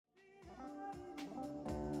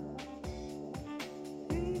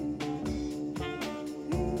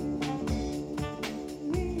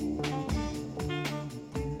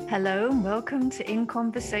Hello and welcome to In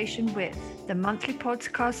Conversation With, the monthly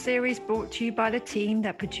podcast series brought to you by the team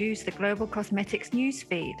that produced the Global Cosmetics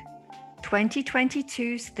newsfeed.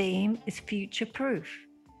 2022's theme is Future Proof.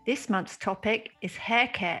 This month's topic is hair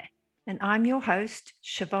care, and I'm your host,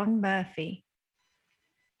 Siobhan Murphy.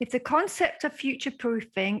 If the concept of future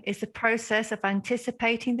proofing is the process of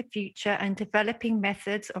anticipating the future and developing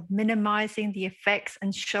methods of minimizing the effects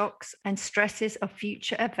and shocks and stresses of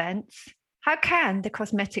future events, how can the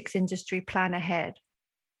cosmetics industry plan ahead?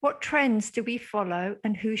 What trends do we follow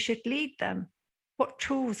and who should lead them? What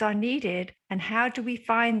tools are needed and how do we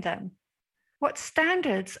find them? What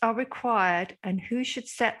standards are required and who should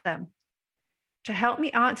set them? To help me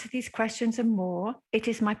answer these questions and more, it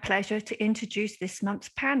is my pleasure to introduce this month's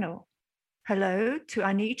panel. Hello to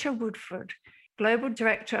Anita Woodford, Global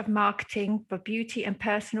Director of Marketing for Beauty and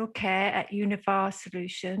Personal Care at Univar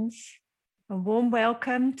Solutions. A warm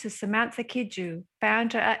welcome to Samantha Kidju,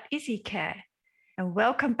 founder at EasyCare. And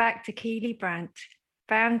welcome back to Keely Brandt,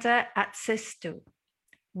 founder at Sistu.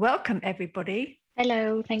 Welcome, everybody.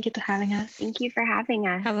 Hello, thank you for having us. Thank you for having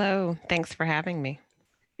us. Hello, thanks for having me.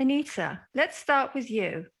 Anita, let's start with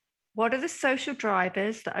you. What are the social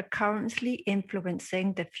drivers that are currently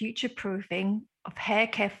influencing the future proofing of hair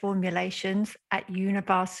care formulations at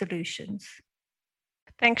Univar Solutions?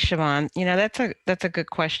 Thanks, Siobhan. That's a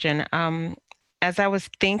good question. As I was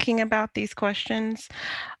thinking about these questions,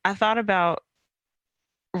 I thought about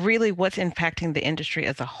really what's impacting the industry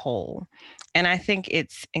as a whole. And I think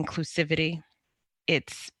it's inclusivity,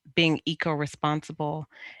 it's being eco-responsible,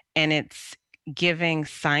 and it's giving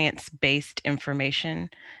science-based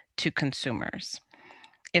information to consumers.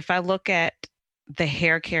 If I look at the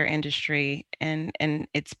hair care industry and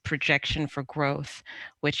its projection for growth,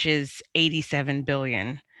 which is $87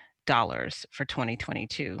 billion for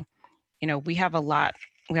 2022, we have a lot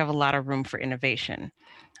of room for innovation.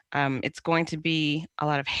 It's going to be a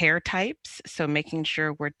lot of hair types, so making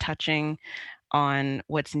sure we're touching on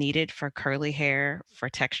what's needed for curly hair, for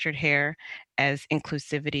textured hair, as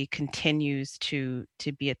inclusivity continues to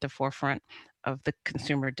be at the forefront of the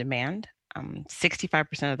consumer demand.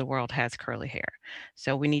 65% of the world has curly hair,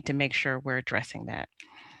 so we need to make sure we're addressing that.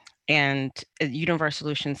 And at Univar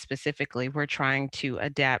Solutions specifically, we're trying to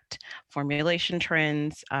adapt formulation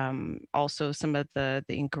trends, also some of the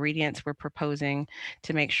ingredients we're proposing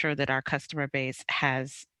to make sure that our customer base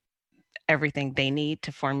has everything they need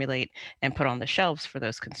to formulate and put on the shelves for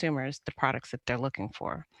those consumers, the products that they're looking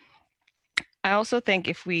for. I also think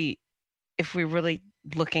if we're really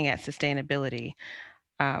looking at sustainability,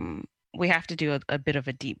 we have to do a bit of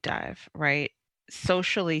a deep dive, right?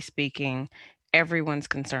 Socially speaking, everyone's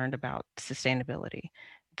concerned about sustainability.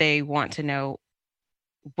 They want to know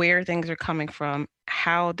where things are coming from,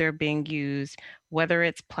 how they're being used, whether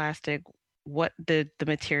it's plastic, what the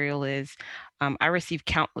material is. I receive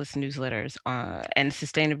countless newsletters, and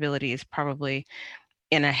sustainability is probably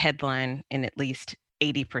in a headline in at least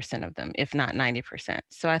 80% of them, if not 90%.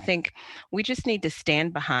 So I think we just need to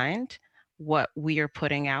stand behind what we are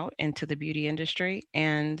putting out into the beauty industry.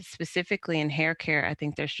 And specifically in hair care, I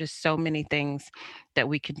think there's just so many things that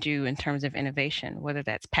we can do in terms of innovation, whether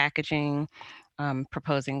that's packaging,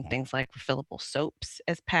 proposing things like refillable soaps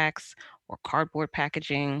as packs or cardboard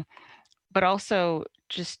packaging, but also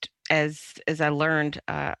just as I learned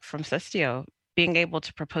from Sestio, being able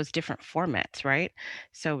to propose different formats, right?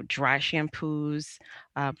 So dry shampoos,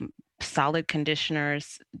 solid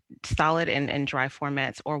conditioners, solid and dry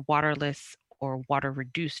formats, or waterless or water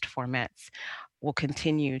reduced formats will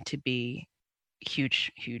continue to be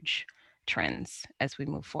huge trends as we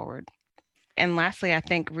move forward. And lastly, I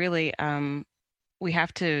think really we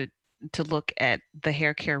have to look at the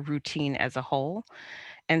hair care routine as a whole.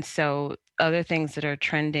 And so other things that are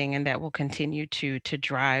trending and that will continue to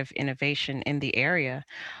drive innovation in the area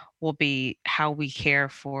will be how we care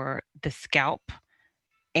for the scalp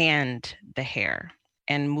and the hair,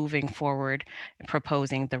 and moving forward and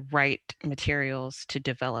proposing the right materials to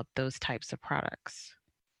develop those types of products.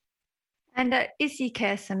 And at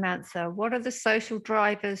EasyCare, Samantha, what are the social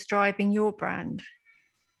drivers driving your brand?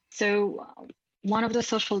 So one of the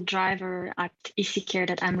social driver at EasyCare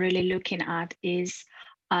that I'm really looking at is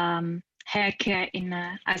hair care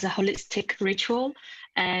as a holistic ritual,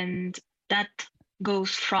 and that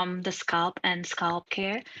goes from the scalp and scalp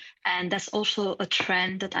care. And that's also a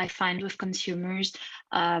trend that I find with consumers,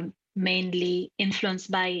 mainly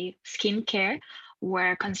influenced by skincare,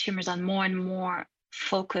 where consumers are more and more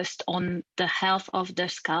focused on the health of their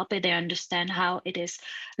scalp, and they understand how it is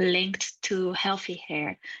linked to healthy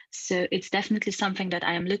hair. So it's definitely something that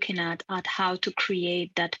I am looking at how to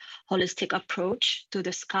create that holistic approach to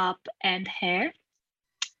the scalp and hair.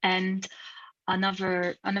 And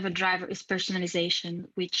another driver is personalization,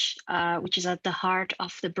 which is at the heart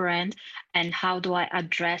of the brand. And how do I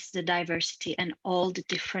address the diversity and all the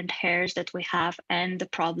different hairs that we have, and the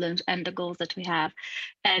problems and the goals that we have?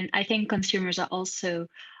 And I think consumers are also,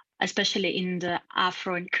 especially in the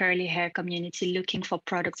Afro and curly hair community, looking for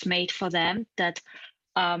products made for them that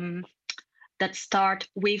um, that start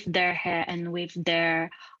with their hair and with their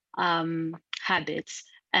habits.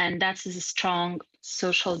 And that's a strong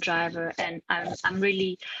social driver. And I'm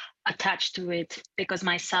really attached to it, because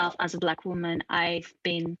myself, as a Black woman, I've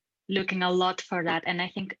been looking a lot for that. And I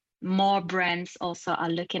think more brands also are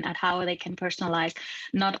looking at how they can personalize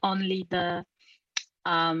not only the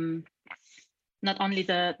um,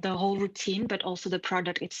 the whole routine, but also the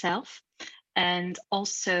product itself. And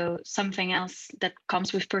also, something else that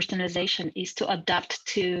comes with personalization is to adapt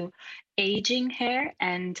to aging hair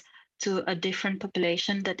and to a different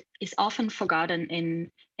population that is often forgotten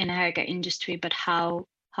in the hair care industry, but how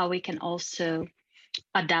we can also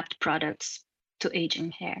adapt products to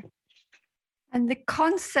aging hair. And the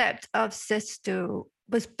concept of Sistu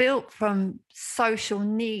was built from social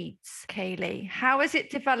needs, Kaylee. How has it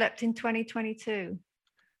developed in 2022?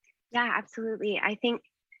 Yeah, absolutely. I think,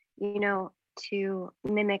 to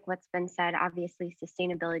mimic what's been said, obviously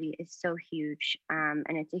sustainability is so huge, and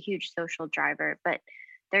it's a huge social driver, but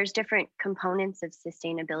there's different components of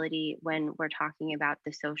sustainability when we're talking about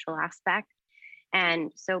the social aspect.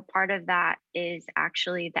 And so part of that is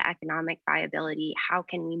actually the economic viability. How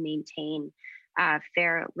can we maintain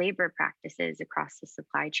fair labor practices across the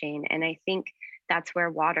supply chain? And I think that's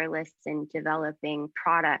where Waterless and developing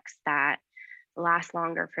products that last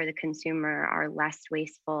longer for the consumer, are less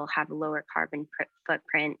wasteful, have a lower carbon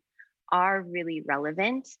footprint, are really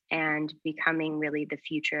relevant and becoming really the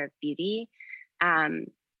future of beauty.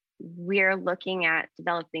 We're looking at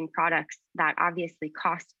developing products that obviously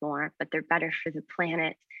cost more, but they're better for the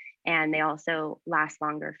planet, and they also last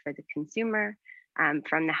longer for the consumer.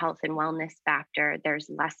 From the health and wellness factor, there's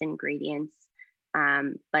less ingredients,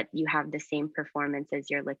 but you have the same performance as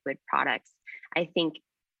your liquid products. I think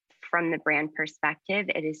from the brand perspective,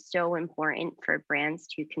 it is so important for brands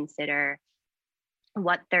to consider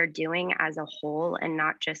what they're doing as a whole, and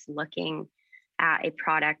not just looking at a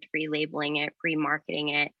product, relabeling it,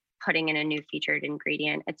 remarketing it, putting in a new featured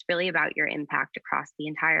ingredient. It's really about your impact across the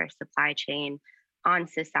entire supply chain, on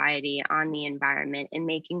society, on the environment, and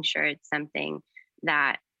making sure it's something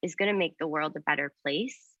that is going to make the world a better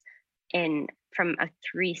place from a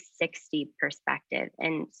 360 perspective.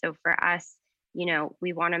 And so for us,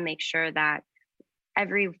 we want to make sure that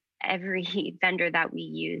every vendor that we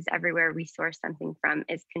use, everywhere we source something from,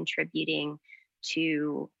 is contributing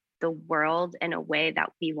to the world in a way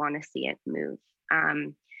that we want to see it move.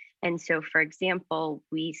 And so, for example,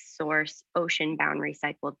 we source ocean-bound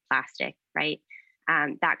recycled plastic, right?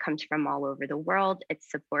 That comes from all over the world. It's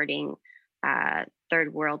supporting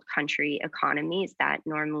third world country economies that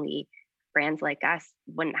normally brands like us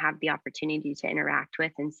wouldn't have the opportunity to interact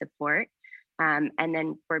with and support. And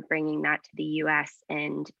then we're bringing that to the US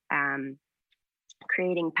and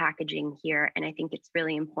creating packaging here. And I think it's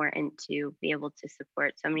really important to be able to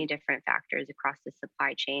support so many different factors across the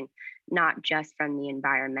supply chain, not just from the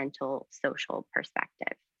environmental, social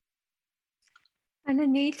perspective. And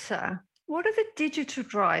Anita, what are the digital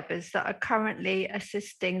drivers that are currently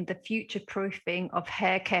assisting the future proofing of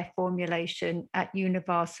hair care formulation at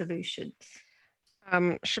Univar Solutions?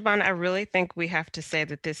 Siobhan, I really think we have to say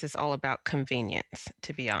that this is all about convenience,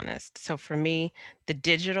 to be honest. So for me, the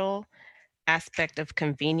digital aspect of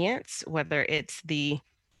convenience, whether it's the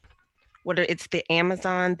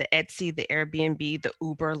Amazon, the Etsy, the Airbnb, the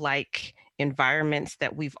Uber-like environments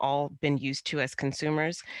that we've all been used to as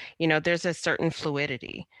consumers, there's a certain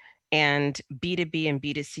fluidity, and B2B and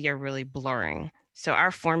B2C are really blurring. So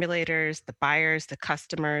our formulators, the buyers, the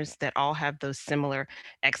customers that all have those similar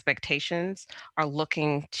expectations are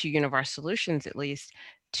looking to Univar Solutions, at least,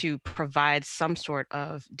 to provide some sort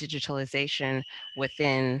of digitalization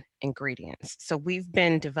within ingredients. So we've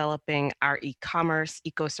been developing our e-commerce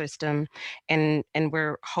ecosystem, and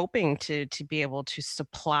we're hoping to be able to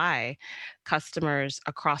supply customers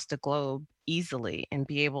across the globe easily and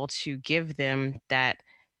be able to give them that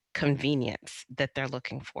convenience that they're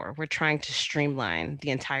looking for. We're trying to streamline the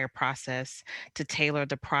entire process to tailor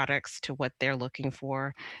the products to what they're looking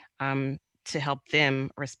for, to help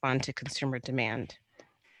them respond to consumer demand.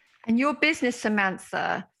 And your business,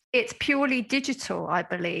 Samantha, it's purely digital, I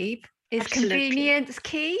believe. Is Absolutely. Convenience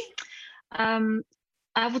key?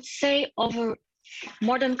 I would say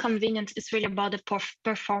more than convenience, it's really about the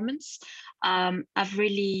performance. I've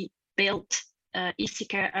really built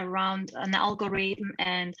EasyCare around an algorithm,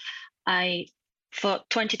 and for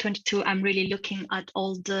 2022, I'm really looking at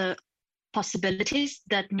all the possibilities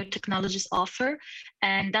that new technologies offer,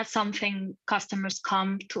 and that's something customers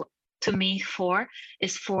come to me for,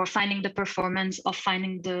 is for finding the performance of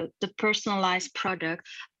finding the personalized product,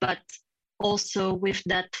 but also with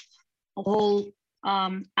that whole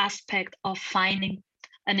aspect of finding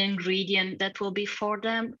an ingredient that will be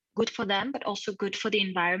good for them, but also good for the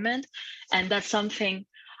environment. And that's something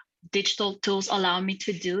digital tools allow me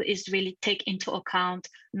to do, is really take into account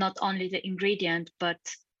not only the ingredient, but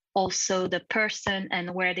also the person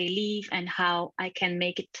and where they live and how I can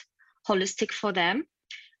make it holistic for them.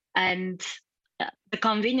 And the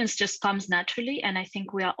convenience just comes naturally. And I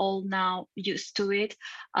think we are all now used to it,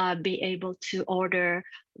 be able to order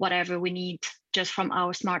whatever we need just from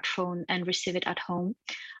our smartphone and receive it at home.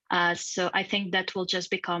 So I think that will just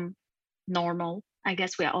become normal. I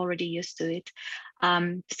guess we are already used to it.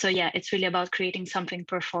 So yeah, it's really about creating something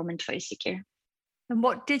performant for EasyCare. And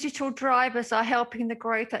what digital drivers are helping the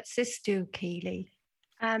growth at Sistu, Keely?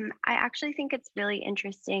 I actually think it's really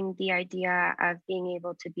interesting, the idea of being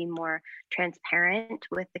able to be more transparent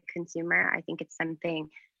with the consumer. I think it's something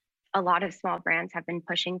a lot of small brands have been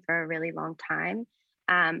pushing for a really long time.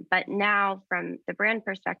 But now, from the brand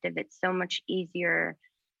perspective, it's so much easier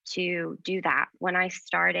to do that. When I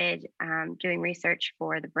started doing research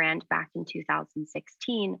for the brand back in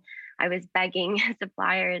 2016, I was begging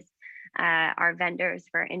suppliers, our vendors,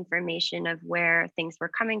 for information of where things were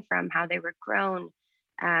coming from, how they were grown.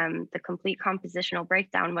 The complete compositional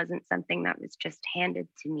breakdown wasn't something that was just handed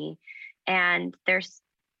to me. And there's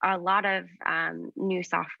a lot of new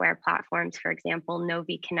software platforms. For example,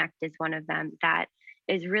 Novi Connect is one of them that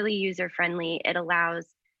is really user friendly. It allows,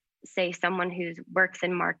 say, someone who works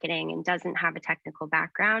in marketing and doesn't have a technical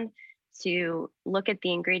background to look at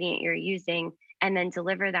the ingredient you're using and then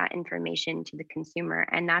deliver that information to the consumer.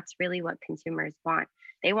 And that's really what consumers want.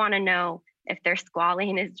 They want to know if their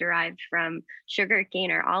squalane is derived from sugarcane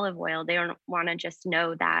or olive oil. They don't want to just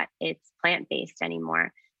know that it's plant-based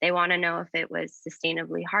anymore. They want to know if it was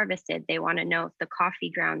sustainably harvested. They want to know if the coffee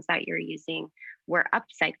grounds that you're using were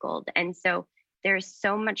upcycled. And so there's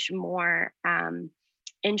so much more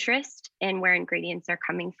interest in where ingredients are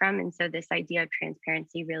coming from. And so this idea of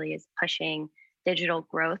transparency really is pushing digital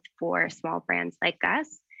growth for small brands like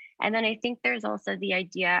us. And then I think there's also the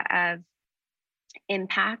idea of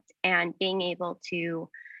impact and being able to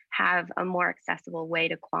have a more accessible way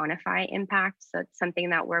to quantify impact. So it's something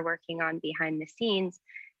that we're working on behind the scenes,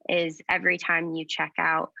 is every time you check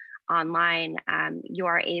out online, you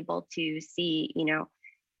are able to see,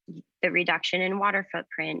 the reduction in water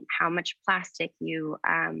footprint, how much plastic you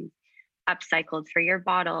upcycled for your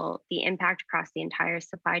bottle, the impact across the entire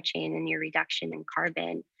supply chain, and your reduction in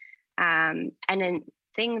carbon. And a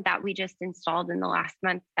thing that we just installed in the last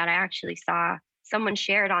month that I actually saw someone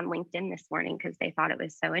shared on LinkedIn this morning because they thought it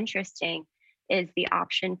was so interesting is the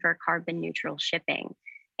option for carbon neutral shipping.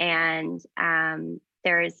 And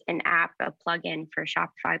there is an app, a plugin for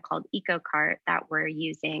Shopify called EcoCart that we're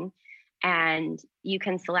using. And you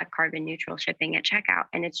can select carbon neutral shipping at checkout.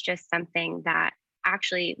 And it's just something that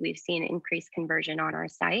actually we've seen increased conversion on our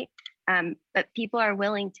site. But people are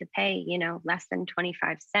willing to pay, less than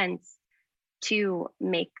 25 cents to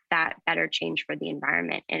make that better change for the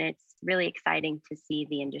environment. And it's really exciting to see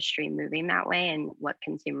the industry moving that way and what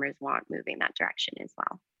consumers want moving that direction as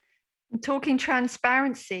well. Talking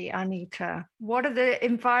transparency, Anita, what are the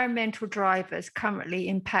environmental drivers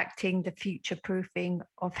currently impacting the future proofing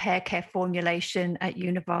of hair care formulation at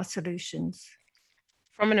Univar Solutions?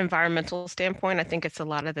 From an environmental standpoint, I think it's a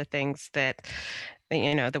lot of the things that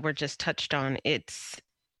that were just touched on. It's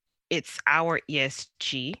our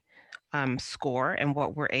ESG score and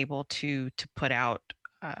what we're able to put out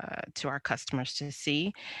to our customers to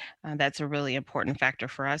see. That's a really important factor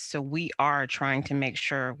for us. So we are trying to make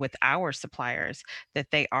sure with our suppliers that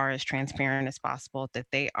they are as transparent as possible, that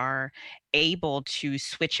they are able to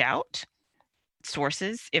switch out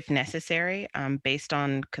sources if necessary, based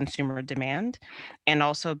on consumer demand and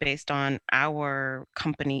also based on our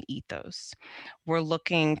company ethos. We're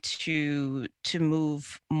looking to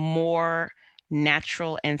move more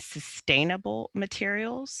natural and sustainable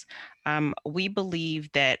materials. We believe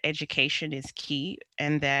that education is key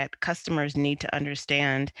and that customers need to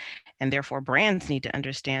understand And therefore, brands need to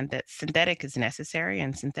understand that synthetic is necessary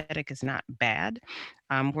and synthetic is not bad.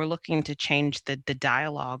 We're looking to change the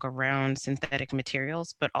dialogue around synthetic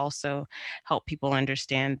materials, but also help people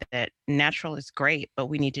understand that natural is great, but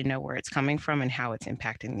we need to know where it's coming from and how it's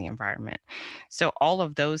impacting the environment. So all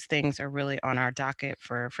of those things are really on our docket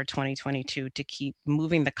for 2022 to keep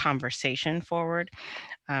moving the conversation forward,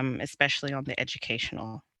 especially on the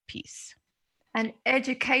educational piece. And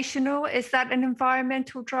educational, is that an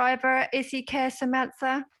environmental driver? Issy Care,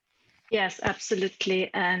 Samantha? Yes, absolutely.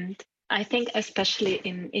 And I think especially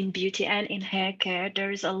in beauty and in hair care, there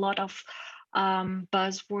is a lot of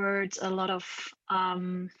buzzwords, a lot of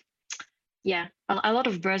a lot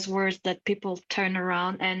of buzzwords that people turn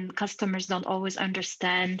around, and customers don't always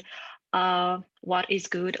understand what is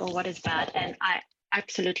good or what is bad. And I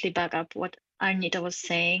absolutely back up what Arnita was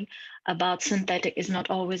saying about synthetic is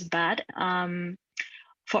not always bad.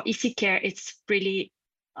 For Easy Care, it's really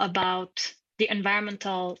about the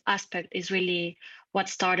environmental aspect is really what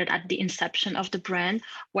started at the inception of the brand,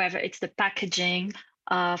 whether it's the packaging.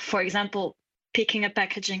 For example, picking a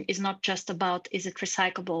packaging is not just about is it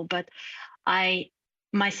recyclable, but I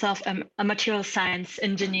myself am a material science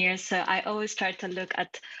engineer, so I always try to look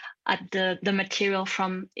at the material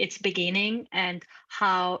from its beginning and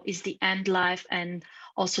how is the end life, and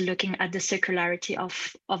also looking at the circularity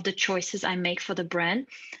of the choices I make for the brand.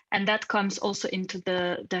 And that comes also into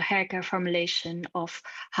the hair care formulation of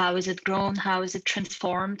how is it grown, how is it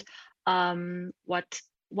transformed,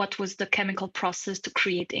 what was the chemical process to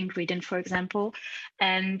create the ingredient, for example.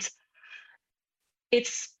 And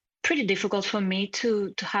it's pretty difficult for me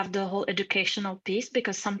to have the whole educational piece,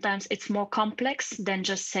 because sometimes it's more complex than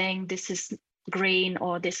just saying this is green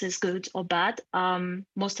or this is good or bad.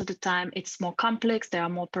 Most of the time it's more complex. There are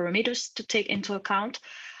more parameters to take into account.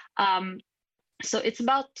 So it's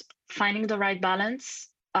about finding the right balance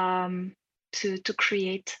to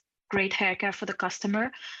create great hair care for the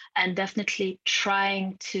customer, and definitely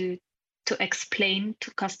trying to explain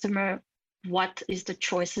to customer what is the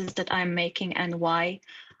choices that I'm making and why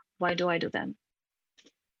do I do them.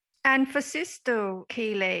 And for Sister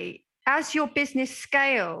Keeley, as your business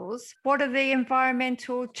scales, what are the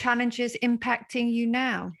environmental challenges impacting you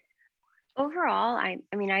now? Overall, I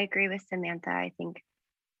mean, I agree with Samantha. I think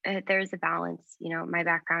there's a balance. You know, my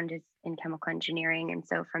background is in chemical engineering. And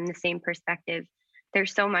so from the same perspective,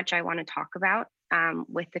 there's so much I want to talk about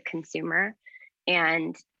with the consumer.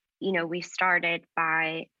 And, you know, we started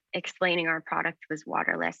by explaining our product was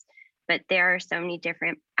waterless, but there are so many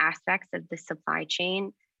different aspects of the supply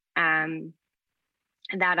chain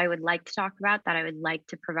that I would like to talk about, that I would like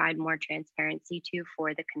to provide more transparency to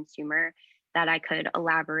for the consumer, that I could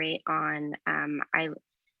elaborate on. I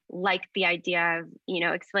like the idea of, you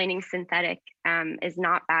know, explaining synthetic is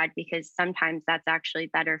not bad, because sometimes that's actually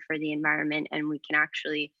better for the environment, and we can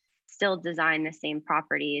actually still design the same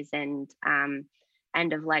properties and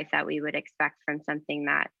end of life that we would expect from something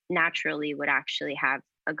that naturally would actually have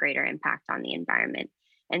a greater impact on the environment.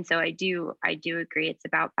 And so I do agree it's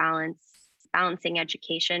about balancing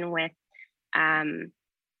education with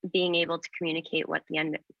being able to communicate what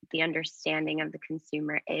the understanding of the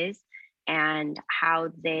consumer is and how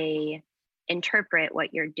they interpret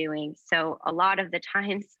what you're doing. So a lot of the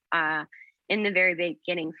times in the very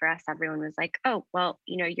beginning for us, everyone was like, oh, well,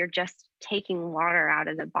 you know, you're just taking water out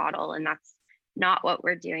of the bottle, and that's not what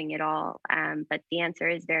we're doing at all. But the answer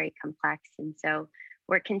is very complex. And so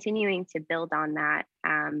we're continuing to build on that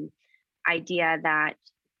idea that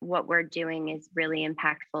what we're doing is really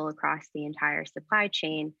impactful across the entire supply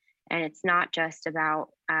chain. And it's not just about,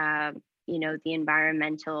 you know, the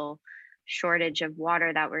environmental shortage of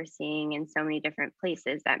water that we're seeing in so many different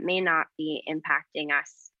places that may not be impacting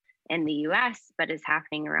us in the US, but is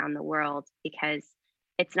happening around the world, because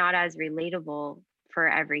it's not as relatable for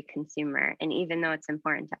every consumer. And even though it's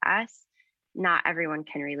important to us, not everyone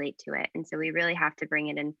can relate to it. And so we really have to bring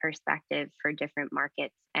it in perspective for different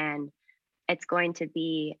markets. And it's going to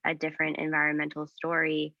be a different environmental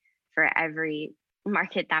story for every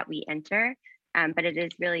market that we enter. But it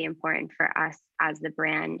is really important for us as the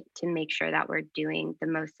brand to make sure that we're doing the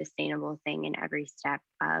most sustainable thing in every step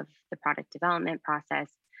of the product development process,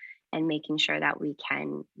 and making sure that we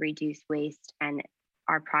can reduce waste and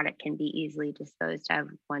our product can be easily disposed of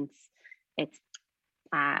once it's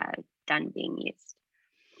done being used.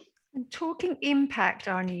 And talking impact,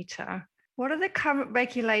 Arnita, what are the current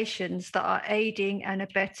regulations that are aiding and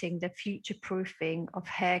abetting the future proofing of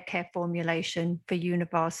hair care formulation for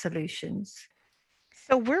Univar solutions?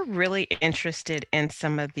 So we're really interested in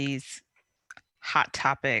some of these hot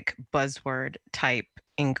topic buzzword type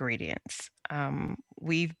ingredients.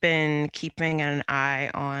 We've been keeping an eye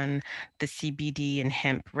on the CBD and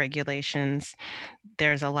hemp regulations.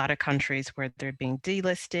 There's a lot of countries where they're being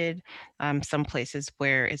delisted, some places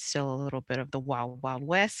where it's still a little bit of the wild, wild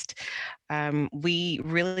west. We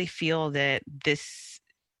really feel that the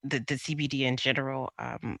CBD in general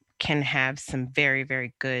can have some very,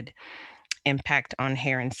 very good impact on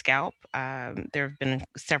hair and scalp. There have been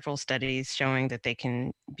several studies showing that they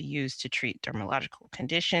can be used to treat dermatological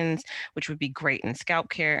conditions, which would be great in scalp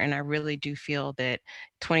care. And I really do feel that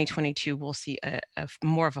 2022 will see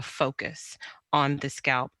more of a focus on the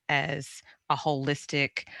scalp as a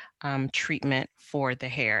holistic treatment for the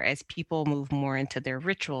hair. As people move more into their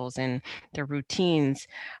rituals and their routines,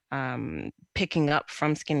 picking up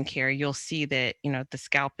from skincare, you'll see that, the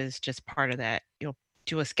scalp is just part of that. You'll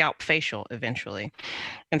do a scalp facial eventually.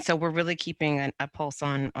 And so we're really keeping a pulse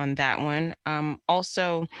on that one.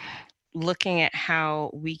 Also looking at how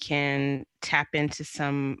we can tap into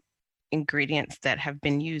some ingredients that have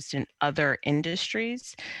been used in other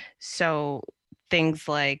industries. So things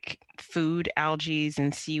like food, algae,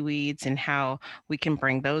 and seaweeds, and how we can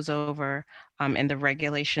bring those over, and the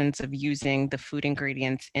regulations of using the food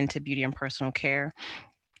ingredients into beauty and personal care.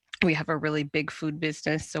 We have a really big food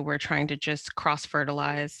business, so we're trying to just cross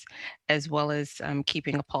fertilize as well as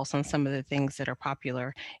keeping a pulse on some of the things that are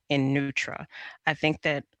popular in Nutra. I think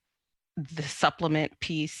that the supplement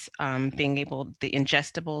piece, the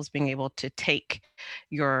ingestibles, being able to take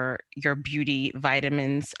your beauty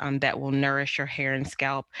vitamins that will nourish your hair and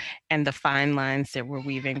scalp, and the fine lines that we're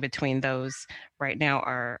weaving between those right now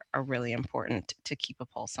are really important to keep a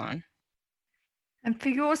pulse on. And for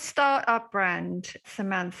your startup brand,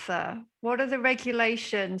 Samantha, what are the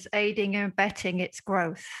regulations aiding and abetting its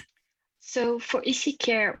growth? So for Easy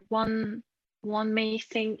Care, one main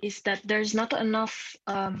thing is that there's not enough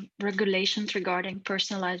regulations regarding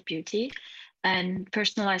personalized beauty, and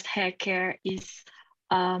personalized hair care is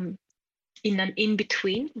in an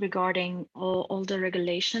in-between regarding all the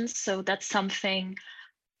regulations. So that's something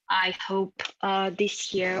I hope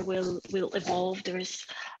this year will evolve. There's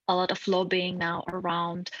a lot of lobbying now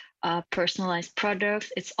around personalized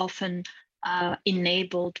products. It's often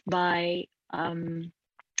enabled by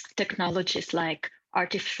technologies like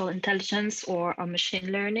artificial intelligence or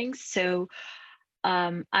machine learning. So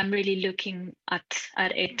I'm really looking at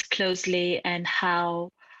it closely, and how,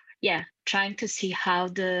 trying to see how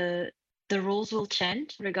the rules will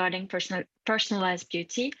change regarding personalized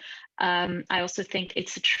beauty. I also think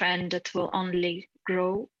it's a trend that will only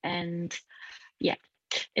grow, and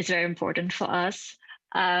it's very important for us.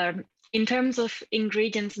 In terms of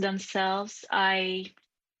ingredients themselves, I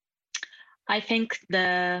think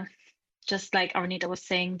just like Arnita was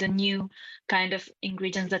saying, the new kind of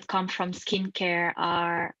ingredients that come from skincare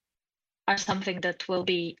are something that will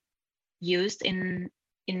be used in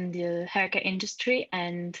the hair care industry,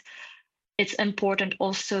 and it's important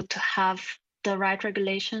also to have the right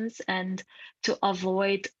regulations and to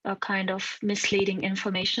avoid a kind of misleading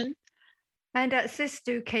information. And at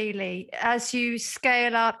Sistu, Keely, as you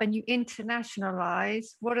scale up and you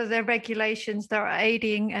internationalize, what are the regulations that are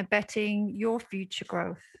aiding and abetting your future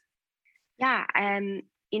growth? Yeah,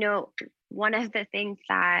 one of the things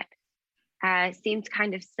that seems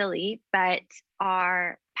kind of silly, but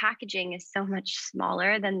our packaging is so much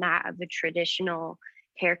smaller than that of a traditional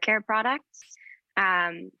hair care product.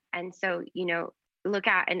 And so, look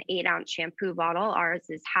at an 8-ounce shampoo bottle. Ours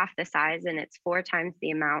is half the size and it's 4 times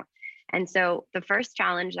the amount. And so the first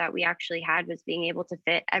challenge that we actually had was being able to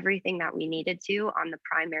fit everything that we needed to on the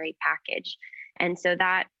primary package. And so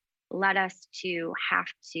that led us to have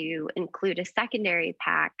to include a secondary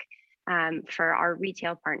pack for our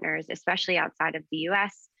retail partners, especially outside of the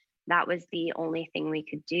US. That was the only thing we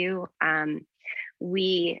could do.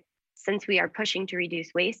 Since we are pushing to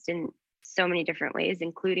reduce waste in so many different ways,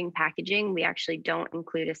 including packaging, we actually don't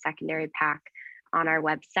include a secondary pack on our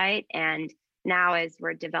website. And now, as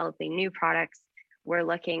we're developing new products, we're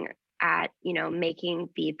looking at, making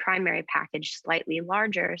the primary package slightly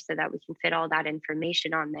larger so that we can fit all that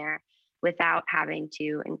information on there without having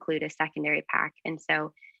to include a secondary pack. And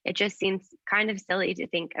so it just seems kind of silly to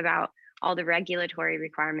think about all the regulatory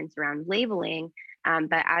requirements around labeling.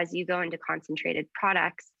 But as you go into concentrated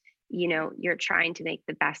products, you're trying to make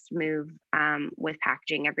the best move with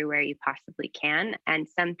packaging everywhere you possibly can. And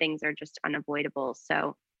some things are just unavoidable.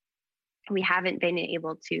 So we haven't been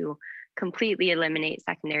able to completely eliminate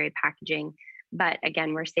secondary packaging. But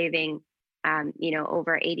again, we're saving,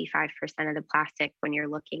 over 85% of the plastic when you're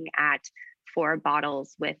looking at 4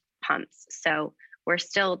 bottles with pumps. So we're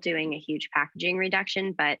still doing a huge packaging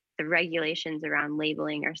reduction, but the regulations around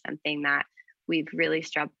labeling are something that we've really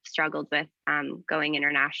struggled with going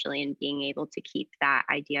internationally and being able to keep that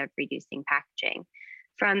idea of reducing packaging.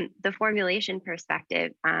 From the formulation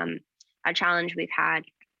perspective, a challenge we've had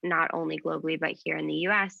not only globally, but here in the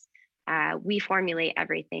US, we formulate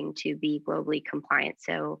everything to be globally compliant.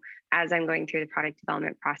 So as I'm going through the product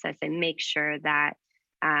development process, I make sure that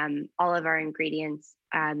all of our ingredients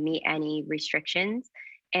meet any restrictions.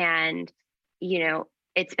 And,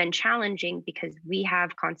 it's been challenging because we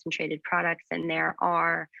have concentrated products and there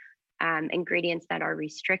are ingredients that are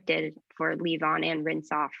restricted for leave on and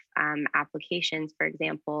rinse off applications. For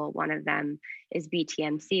example, one of them is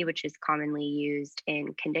BTMC, which is commonly used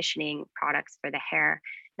in conditioning products for the hair.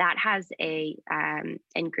 That has a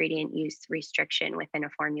ingredient use restriction within a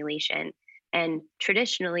formulation. And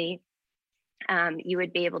traditionally, you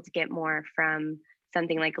would be able to get more from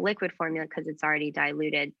something like a liquid formula because it's already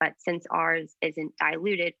diluted. But since ours isn't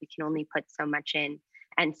diluted, we can only put so much in.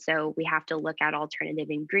 And so we have to look at alternative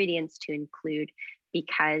ingredients to include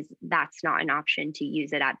because that's not an option to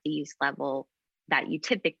use it at the use level that you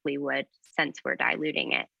typically would since we're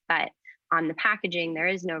diluting it. But on the packaging, there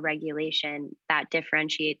is no regulation that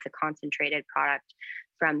differentiates a concentrated product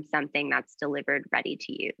from something that's delivered ready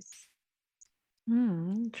to use.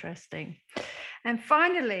 Interesting. And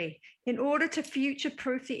finally, in order to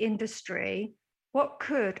future-proof the industry, what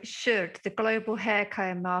should the global hair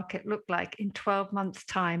care market look like in 12 months'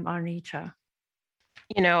 time, Arnita?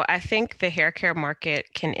 I think the hair care market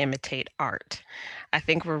can imitate art. I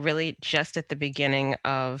think we're really just at the beginning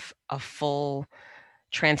of a full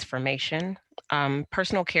transformation.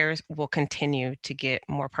 Personal care will continue to get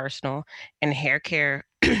more personal, and hair care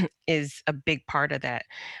is a big part of that.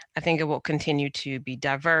 I think it will continue to be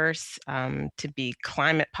diverse, to be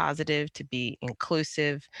climate positive, to be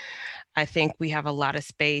inclusive. I think we have a lot of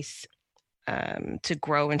space to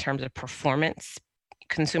grow in terms of performance.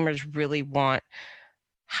 Consumers really want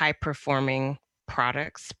high performing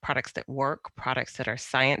products that work, products that are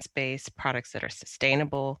science-based, products that are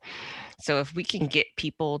sustainable. So if we can get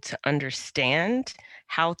people to understand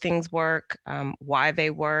how things work, why they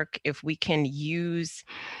work, if we can use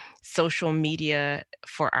social media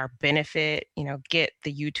for our benefit, get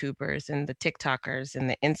the YouTubers and the TikTokers and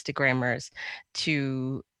the Instagrammers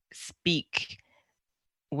to speak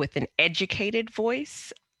with an educated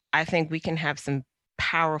voice, I think we can have some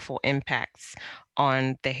powerful impacts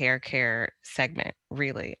on the hair care segment,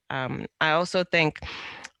 really. I also think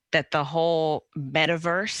that the whole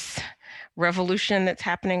metaverse revolution that's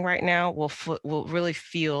happening right now will really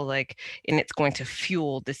feel like, and it's going to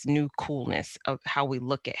fuel this new coolness of how we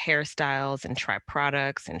look at hairstyles and try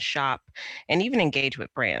products and shop and even engage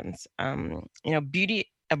with brands. Beauty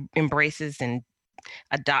embraces and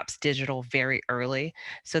adopts digital very early.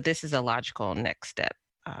 So this is a logical next step.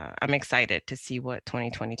 I'm excited to see what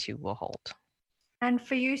 2022 will hold. And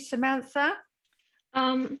for you, Samantha?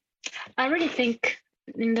 I really think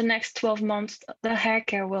in the next 12 months, the hair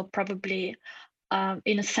care will probably,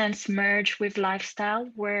 in a sense, merge with lifestyle,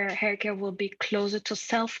 where hair care will be closer to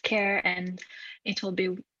self-care and it will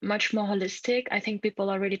be much more holistic. I think people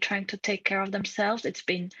are really trying to take care of themselves. It's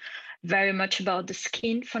been very much about the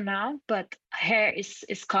skin for now, but hair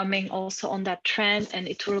is coming also on that trend, and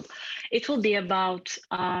it will be about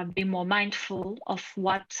being more mindful of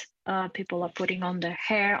what people are putting on their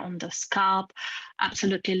hair, on the scalp,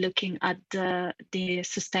 absolutely looking at the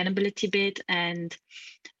sustainability bit, and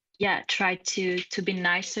try to be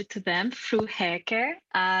nicer to them through hair care.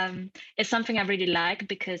 It's something I really like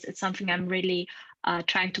because it's something I'm really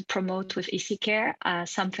trying to promote with Easy Care,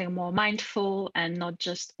 something more mindful and not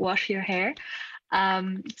just wash your hair.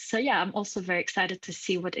 I'm also very excited to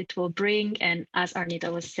see what it will bring. And as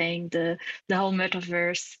Arnita was saying, the whole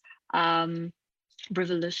metaverse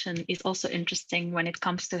revolution is also interesting when it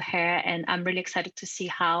comes to hair. And I'm really excited to see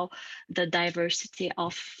how the diversity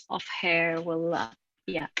of hair will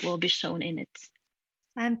be shown in it.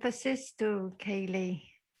 And persist too, Kaylee.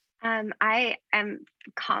 I am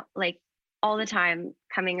all the time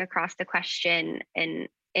coming across the question in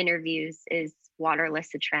interviews, is waterless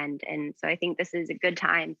a trend? And so I think this is a good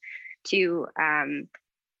time to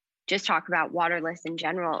just talk about waterless in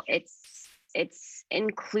general. It's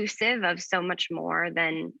inclusive of so much more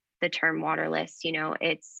than the term waterless.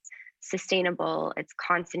 It's sustainable, it's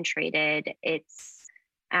concentrated, it's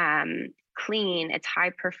clean, it's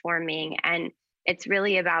high performing, and it's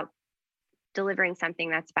really about delivering something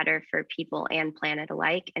that's better for people and planet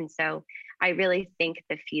alike. And so I really think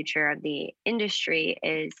the future of the industry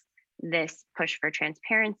is this push for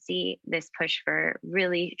transparency, this push for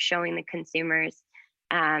really showing the consumers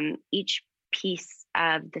each piece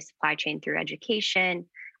of the supply chain through education,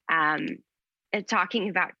 talking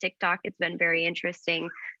about TikTok, it's been very interesting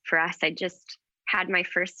for us. I just had my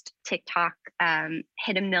first TikTok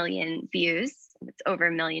hit 1 million views. It's over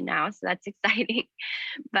 1 million now, so that's exciting.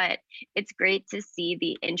 But it's great to see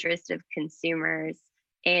the interest of consumers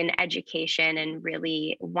in education and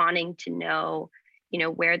really wanting to know,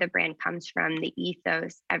 where the brand comes from, the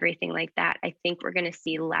ethos, everything like that. I think we're going to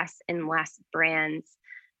see less and less brands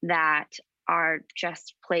that are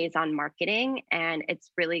just plays on marketing, and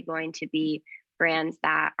it's really going to be brands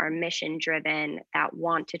that are mission driven, that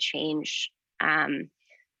want to change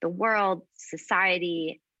the world,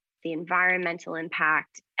 society, the environmental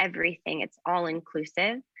impact, everything. It's all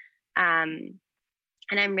inclusive. And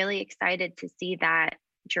I'm really excited to see that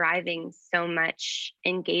driving so much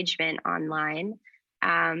engagement online.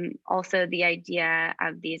 Also, the idea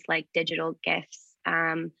of these like digital gifts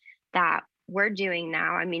that we're doing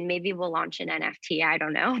now. I mean, maybe we'll launch an NFT, I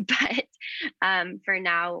don't know. But for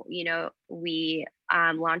now, we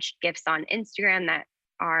launched gifts on Instagram that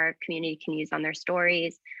our community can use on their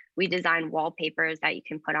stories. We design wallpapers that you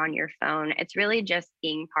can put on your phone. It's really just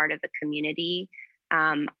being part of a community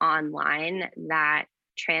online that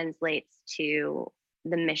translates to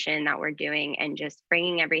the mission that we're doing and just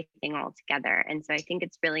bringing everything all together. And so I think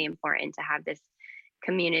it's really important to have this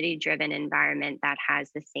community-driven environment that has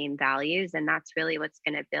the same values. And that's really what's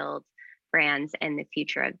going to build brands and the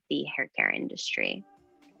future of the hair care industry.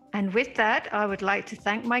 And with that, I would like to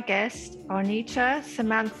thank my guests, Arnita,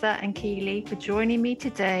 Samantha, and Keely, for joining me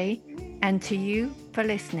today, and to you for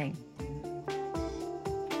listening.